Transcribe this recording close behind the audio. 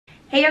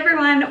Hey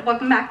everyone,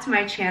 welcome back to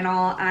my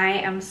channel. I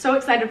am so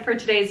excited for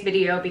today's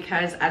video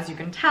because, as you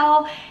can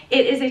tell,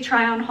 it is a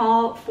try-on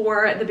haul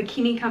for the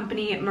bikini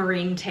company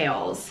Marine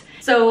Tails.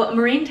 So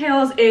Marine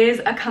Tails is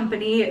a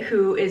company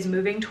who is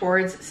moving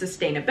towards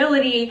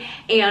sustainability,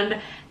 and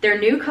their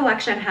new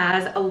collection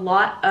has a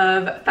lot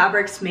of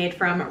fabrics made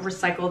from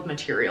recycled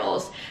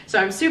materials. So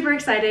I'm super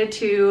excited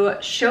to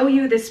show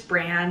you this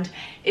brand.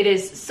 It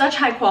is such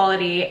high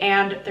quality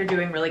and they're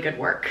doing really good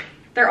work.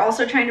 They're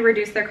also trying to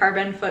reduce their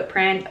carbon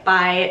footprint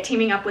by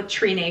teaming up with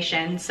Tree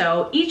Nation.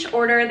 So each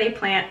order they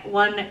plant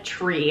one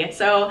tree.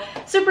 So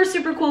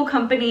super cool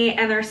company,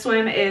 and their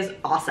swim is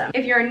awesome.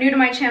 If you're new to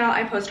my channel,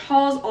 I post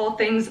hauls, all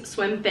things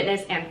swim,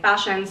 fitness, and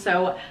fashion.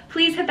 So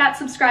please hit that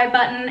subscribe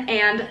button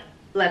and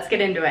let's get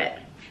into it.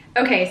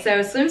 Okay, so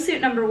swimsuit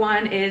number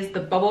one is the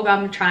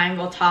bubblegum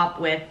triangle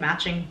top with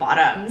matching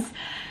bottoms.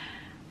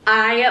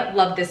 I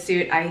love this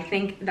suit. I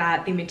think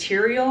that the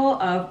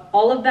material of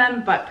all of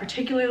them, but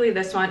particularly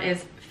this one,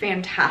 is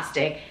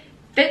fantastic.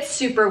 Fits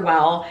super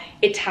well.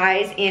 It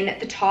ties in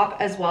the top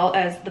as well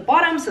as the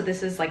bottom. So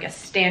this is like a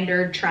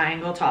standard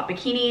triangle top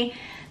bikini.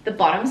 The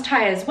bottoms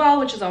tie as well,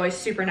 which is always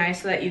super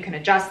nice so that you can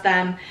adjust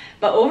them.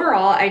 But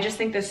overall, I just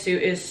think this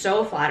suit is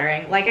so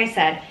flattering. Like I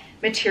said,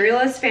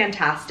 material is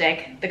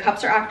fantastic. The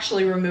cups are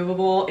actually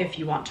removable if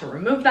you want to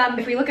remove them.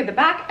 If we look at the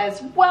back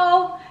as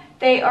well,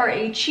 they are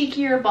a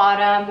cheekier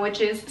bottom,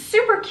 which is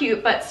super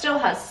cute, but still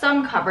has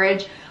some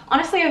coverage.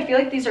 Honestly, I feel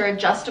like these are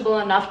adjustable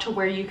enough to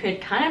where you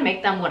could kind of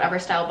make them whatever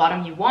style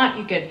bottom you want.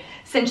 You could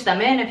cinch them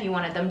in if you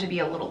wanted them to be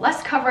a little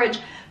less coverage,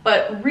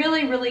 but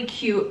really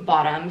cute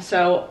bottom.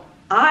 So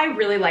I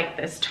really like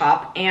this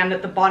top, and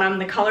the bottom,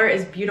 the color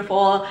is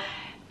beautiful.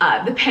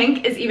 The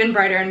pink is even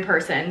brighter in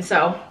person,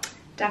 so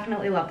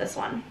definitely love this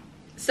one.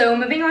 So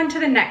moving on to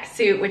the next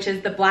suit, which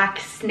is the black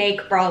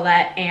snake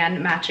bralette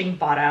and matching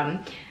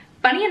bottom.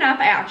 Funny enough,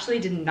 I actually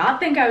did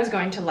not think I was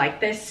going to like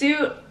this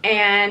suit,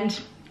 and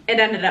it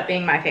ended up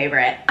being my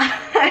favorite.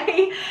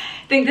 I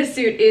think this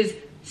suit is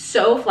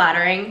so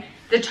flattering.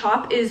 The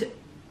top is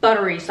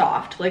buttery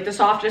soft, like the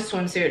softest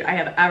swimsuit I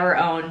have ever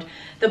owned.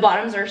 The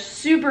bottoms are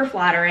super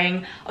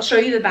flattering. I'll show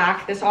you the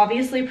back. This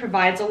obviously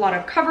provides a lot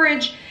of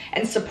coverage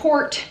and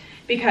support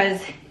because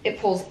it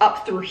pulls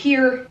up through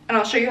here, and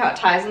I'll show you how it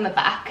ties in the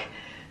back.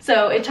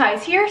 So it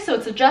ties here, so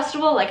it's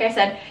adjustable. Like I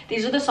said,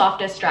 these are the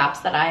softest straps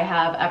that I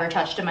have ever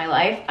touched in my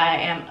life. I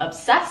am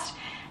obsessed.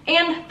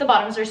 And the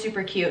bottoms are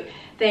super cute.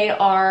 They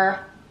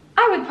are,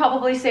 I would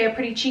probably say, a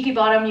pretty cheeky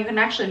bottom. You can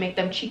actually make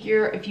them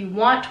cheekier if you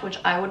want, which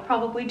I would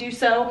probably do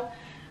so.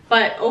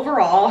 But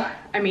overall,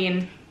 I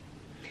mean,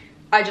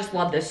 I just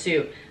love this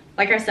suit.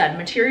 Like I said,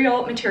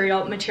 material,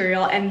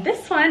 and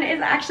this one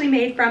is actually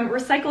made from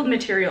recycled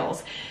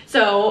materials.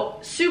 So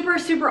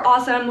super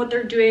awesome what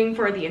they're doing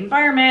for the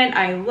environment.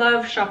 I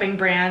love shopping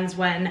brands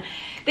when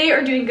they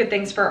are doing good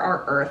things for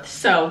our earth.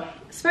 So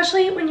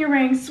especially when you're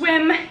wearing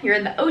swim, you're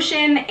in the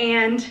ocean,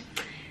 and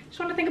just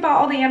want to think about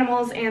all the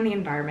animals and the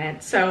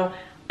environment. So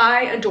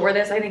I adore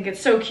this. I think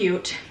it's so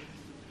cute.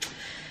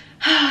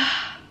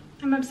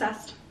 I'm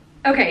obsessed.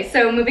 Okay,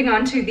 so moving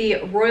on to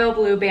the royal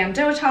blue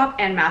bandeau top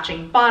and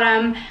matching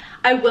bottom.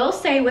 I will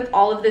say with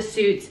all of the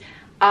suits,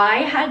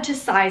 I had to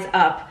size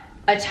up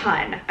a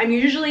ton. I'm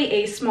usually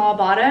a small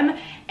bottom,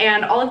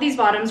 and all of these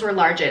bottoms were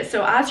larges.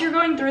 So as you're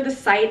going through the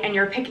site and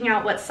you're picking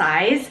out what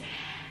size,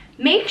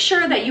 make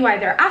sure that you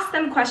either ask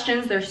them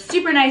questions, they're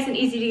super nice and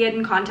easy to get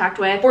in contact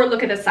with, or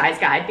look at the size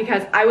guide,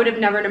 because I would have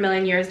never in a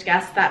million years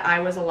guessed that I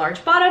was a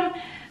large bottom.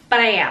 But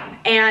I am,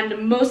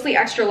 and mostly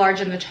extra large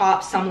in the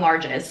top, some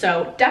larges.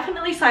 So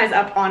definitely size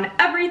up on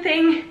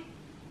everything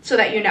so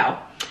that you know.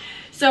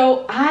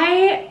 So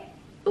I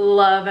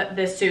love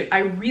this suit. I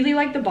really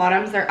like the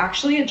bottoms. They're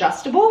actually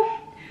adjustable.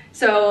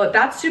 So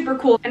that's super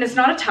cool. And it's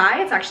not a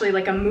tie, it's actually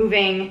like a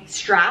moving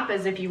strap,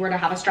 as if you were to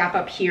have a strap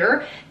up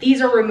here.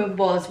 These are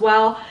removable as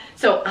well.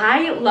 So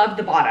I love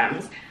the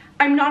bottoms.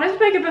 I'm not as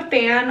big of a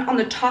fan on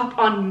the top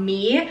on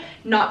me,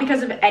 not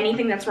because of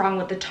anything that's wrong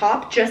with the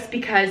top, just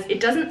because it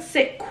doesn't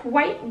sit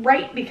quite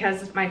right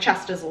because my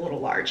chest is a little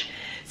large.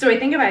 So I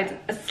think if I had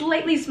a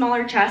slightly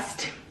smaller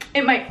chest,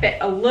 it might fit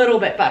a little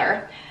bit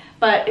better.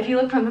 But if you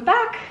look from the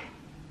back,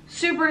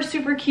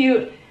 super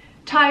cute,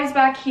 ties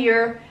back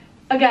here.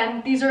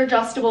 Again, these are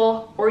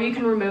adjustable, or you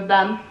can remove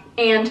them.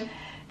 And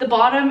the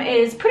bottom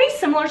is pretty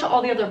similar to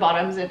all the other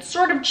bottoms. It's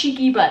sort of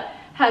cheeky, but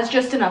has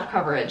just enough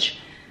coverage.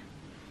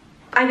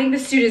 I think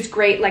this suit is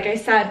great. Like I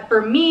said,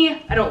 for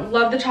me, I don't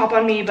love the top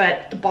on me,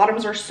 but the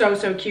bottoms are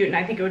so cute, and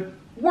I think it would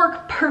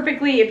work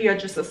perfectly if you had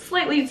just a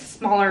slightly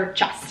smaller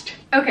chest.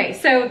 Okay,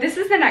 so this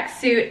is the next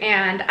suit,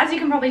 and as you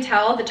can probably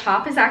tell, the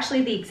top is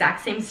actually the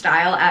exact same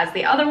style as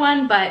the other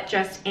one, but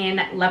just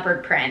in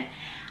leopard print.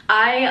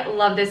 I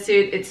love this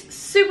suit. It's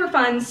super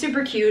fun,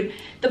 super cute.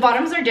 The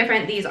bottoms are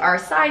different. These are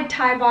side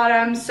tie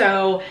bottoms,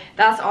 so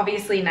that's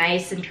obviously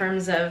nice in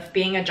terms of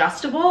being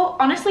adjustable.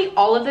 Honestly,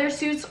 all of their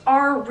suits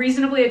are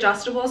reasonably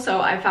adjustable,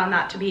 so I found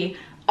that to be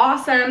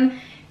awesome.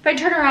 If I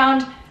turn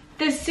around,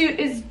 this suit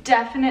is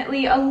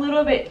definitely a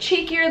little bit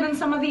cheekier than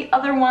some of the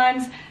other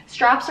ones.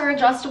 Straps are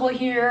adjustable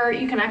here.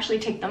 You can actually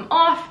take them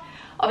off.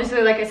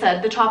 Obviously, like I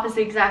said, the top is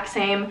the exact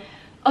same.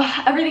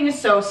 Ugh, everything is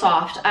so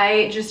soft.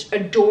 I just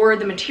adore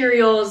the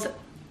materials.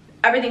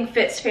 Everything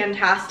fits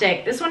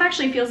fantastic. This one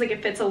actually feels like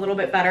it fits a little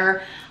bit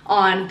better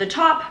on the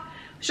top,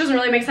 which doesn't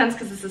really make sense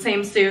because it's the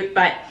same suit,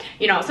 but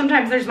you know,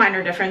 sometimes there's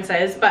minor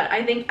differences, but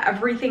I think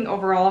everything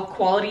overall,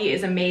 quality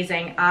is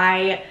amazing.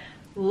 I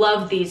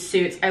love these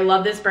suits. I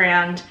love this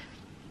brand.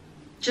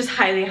 Just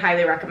highly,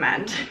 highly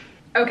recommend.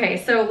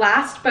 Okay, so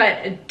last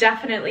but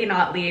definitely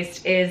not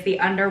least is the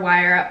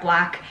underwire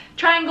black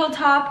triangle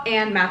top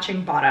and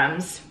matching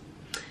bottoms.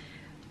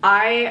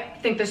 I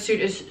think this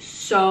suit is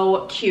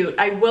so cute.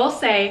 I will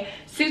say,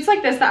 suits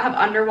like this that have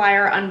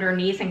underwire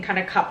underneath and kind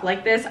of cup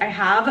like this, I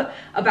have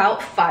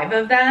about 5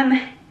 of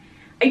them.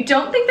 I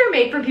don't think they're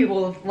made for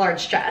people with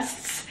large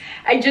chests.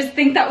 I just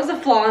think that was a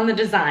flaw in the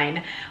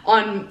design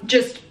on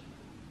just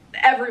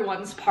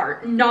everyone's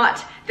part,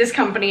 not this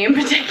company in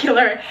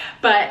particular,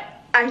 but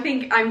I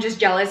think I'm just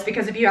jealous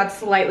because if you had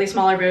slightly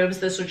smaller boobs,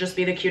 this would just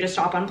be the cutest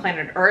top on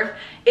planet Earth.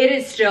 It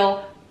is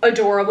still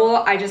adorable.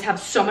 I just have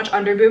so much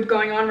underboob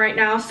going on right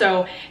now,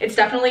 so it's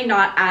definitely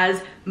not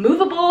as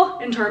movable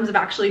in terms of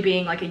actually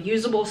being like a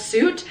usable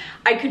suit.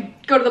 I could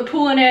go to the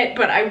pool in it,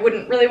 but I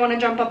wouldn't really want to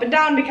jump up and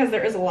down because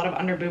there is a lot of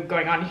underboob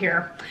going on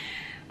here.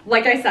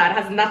 Like I said,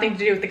 has nothing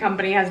to do with the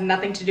company, has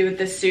nothing to do with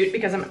this suit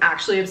because I'm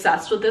actually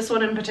obsessed with this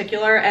one in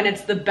particular, and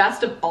it's the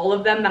best of all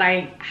of them that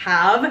I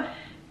have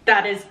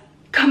that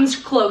comes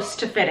close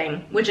to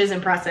fitting, which is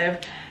impressive.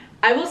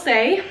 I will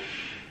say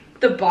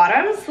the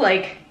bottoms,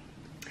 like,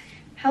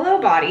 hello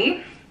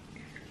body,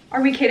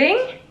 are we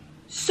kidding?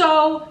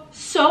 So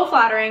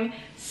flattering,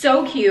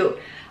 so cute.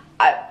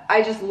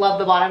 I just love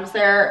the bottoms.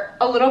 They're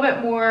a little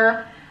bit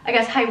more, I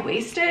guess,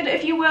 high-waisted,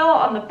 if you will,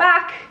 on the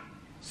back.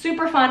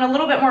 Super fun, a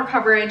little bit more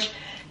coverage.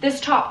 This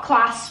top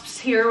clasps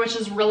here, which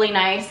is really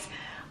nice.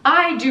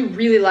 I do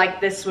really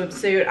like this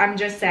swimsuit. I'm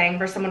just saying,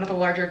 for someone with a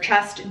larger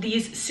chest,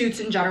 these suits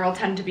in general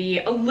tend to be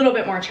a little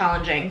bit more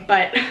challenging,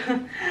 but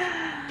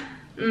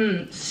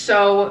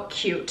so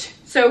cute.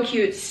 So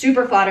cute,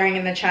 super flattering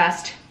in the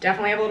chest.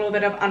 Definitely have a little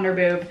bit of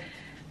underboob,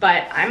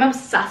 but I'm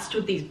obsessed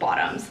with these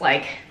bottoms,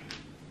 like,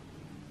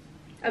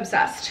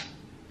 obsessed.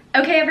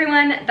 Okay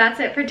everyone,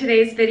 that's it for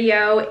today's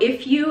video.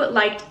 If you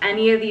liked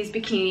any of these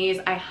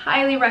bikinis, I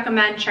highly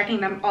recommend checking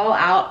them all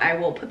out. I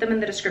will put them in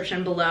the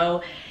description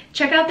below.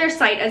 Check out their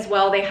site as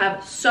well. They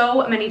have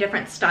so many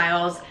different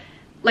styles.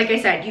 Like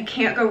I said, you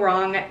can't go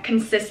wrong.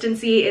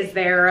 Consistency is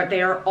there.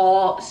 They are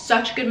all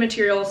such good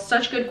materials,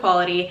 such good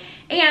quality,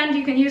 and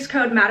you can use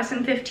code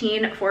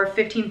Madison15 for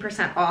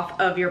 15% off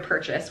of your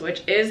purchase,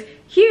 which is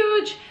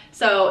huge.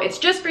 So it's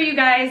just for you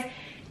guys.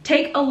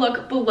 Take a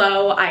look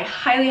below. I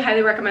highly,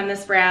 highly recommend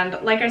this brand.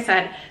 Like I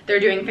said, they're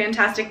doing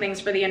fantastic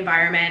things for the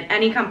environment.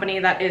 Any company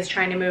that is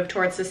trying to move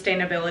towards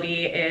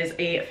sustainability is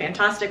a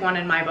fantastic one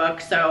in my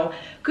book, so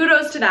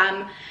kudos to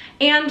them.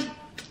 And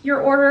your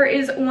order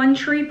is 1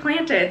 tree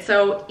planted,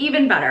 so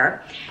even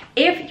better.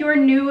 If you're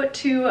new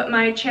to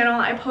my channel,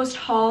 I post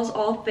hauls,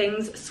 all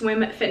things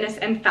swim, fitness,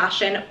 and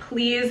fashion.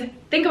 Please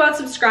think about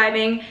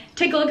subscribing,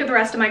 take a look at the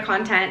rest of my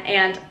content,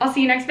 and I'll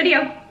see you next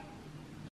video.